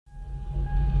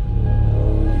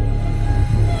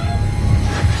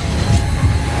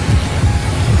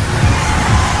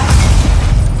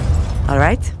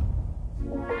right?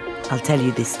 I'll tell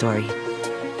you this story.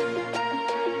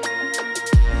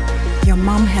 Your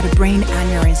mom had a brain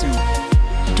aneurysm.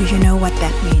 Do you know what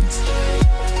that means?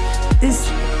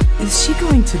 Is she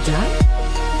going to die?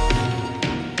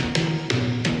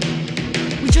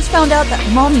 We just found out that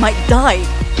Mom might die.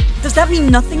 Does that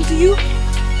mean nothing to you?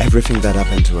 Everything that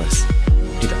happened to us,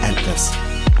 it helped us.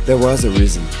 There was a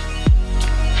reason.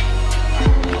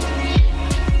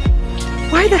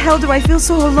 Why the hell do I feel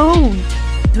so alone?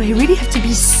 Do I really have to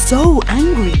be so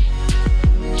angry?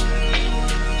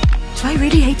 Do I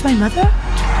really hate my mother?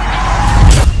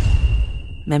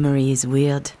 Memory is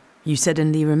weird. You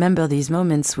suddenly remember these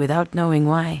moments without knowing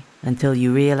why, until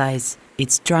you realize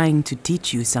it's trying to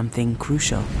teach you something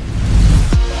crucial.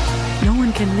 No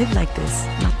one can live like this,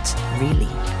 not really.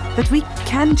 But we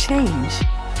can change.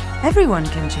 Everyone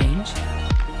can change.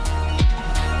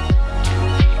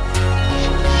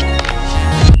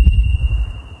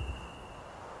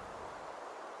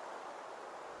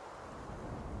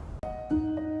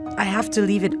 I have to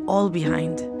leave it all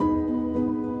behind.